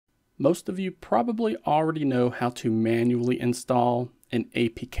Most of you probably already know how to manually install an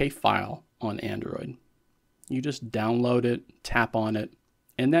APK file on Android. You just download it, tap on it,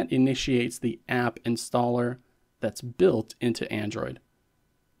 and that initiates the app installer that's built into Android.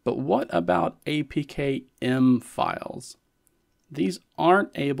 But what about APKM files? These aren't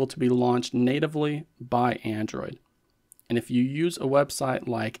able to be launched natively by Android. And if you use a website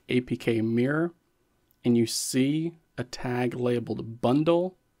like APK Mirror and you see a tag labeled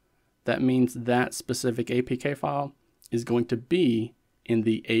bundle, that means that specific APK file is going to be in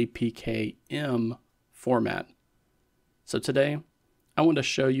the APKM format. So today, I want to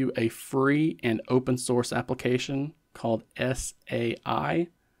show you a free and open source application called SAI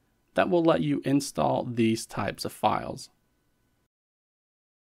that will let you install these types of files.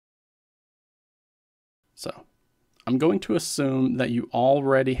 So I'm going to assume that you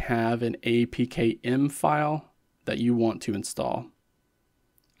already have an APKM file that you want to install.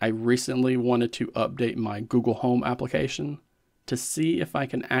 I recently wanted to update my Google Home application to see if I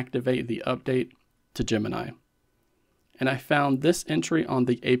can activate the update to Gemini. And I found this entry on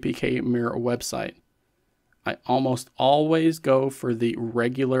the APK Mirror website. I almost always go for the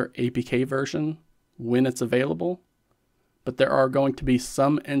regular APK version when it's available, but there are going to be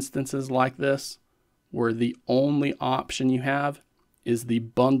some instances like this where the only option you have is the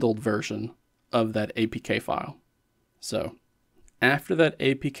bundled version of that APK file. So after that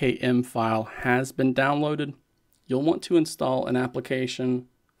APKM file has been downloaded, you'll want to install an application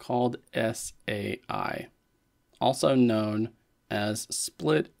called SAI, also known as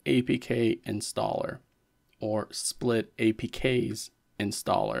Split APK Installer or Split APKs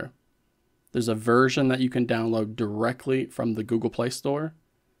Installer. There's a version that you can download directly from the Google Play Store,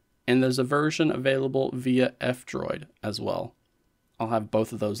 and there's a version available via F-Droid as well. I'll have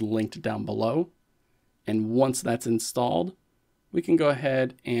both of those linked down below, and once that's installed, we can go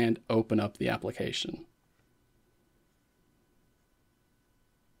ahead and open up the application.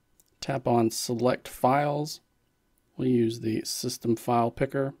 Tap on Select Files. We'll use the System File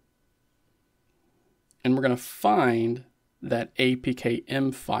Picker. And we're going to find that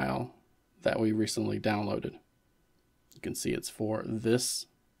APKM file that we recently downloaded. You can see it's for this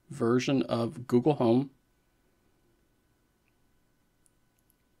version of Google Home.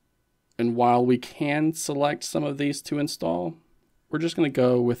 And while we can select some of these to install, we're just going to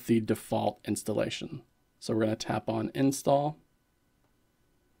go with the default installation. So we're going to tap on Install.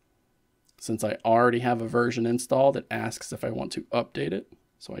 Since I already have a version installed, it asks if I want to update it.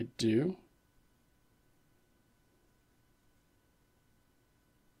 So I do.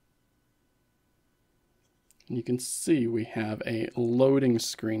 And you can see we have a loading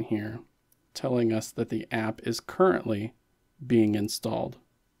screen here telling us that the app is currently being installed.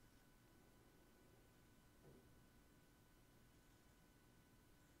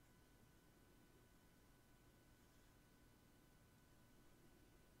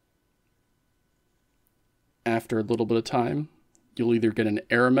 After a little bit of time, you'll either get an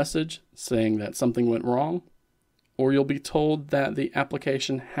error message saying that something went wrong, or you'll be told that the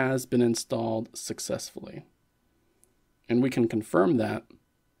application has been installed successfully. And we can confirm that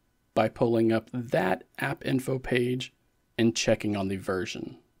by pulling up that app info page and checking on the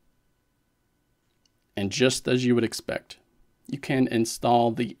version. And just as you would expect, you can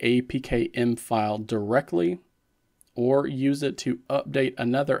install the APKM file directly or use it to update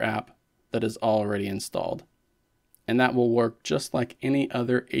another app that is already installed. And that will work just like any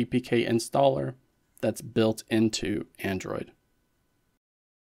other APK installer that's built into Android.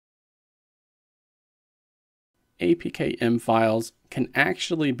 APKM files can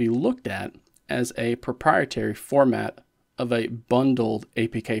actually be looked at as a proprietary format of a bundled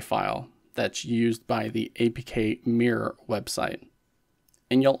APK file that's used by the APK Mirror website.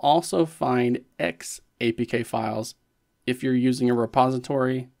 And you'll also find XAPK files if you're using a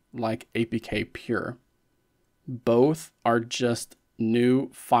repository like APK Pure. Both are just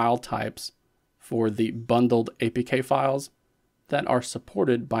new file types for the bundled APK files that are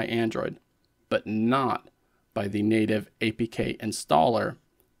supported by Android, but not by the native APK installer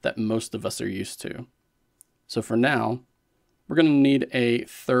that most of us are used to. So for now, we're going to need a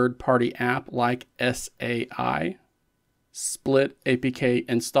third-party app like SAI, Split APK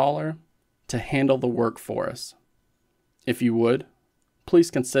Installer, to handle the work for us. If you would, please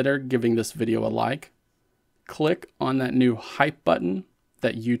consider giving this video a like. Click on that new hype button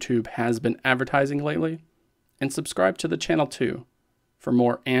that YouTube has been advertising lately, and subscribe to the channel too for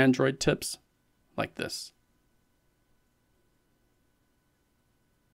more Android tips like this.